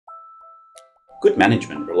Good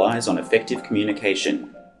management relies on effective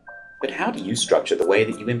communication. But how do you structure the way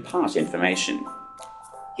that you impart information?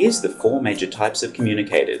 Here's the 4 major types of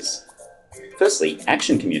communicators. Firstly,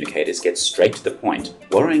 action communicators get straight to the point,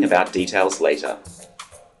 worrying about details later.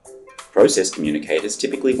 Process communicators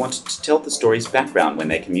typically want to tell the story's background when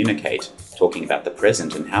they communicate, talking about the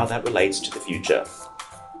present and how that relates to the future.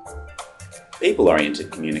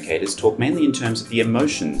 People-oriented communicators talk mainly in terms of the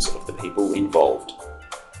emotions of the people involved.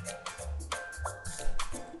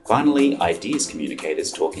 Finally, ideas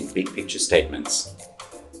communicators talk in big-picture statements.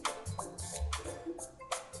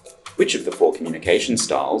 Which of the 4 communication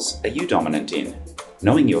styles are you dominant in?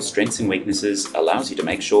 Knowing your strengths and weaknesses allows you to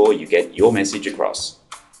make sure you get your message across.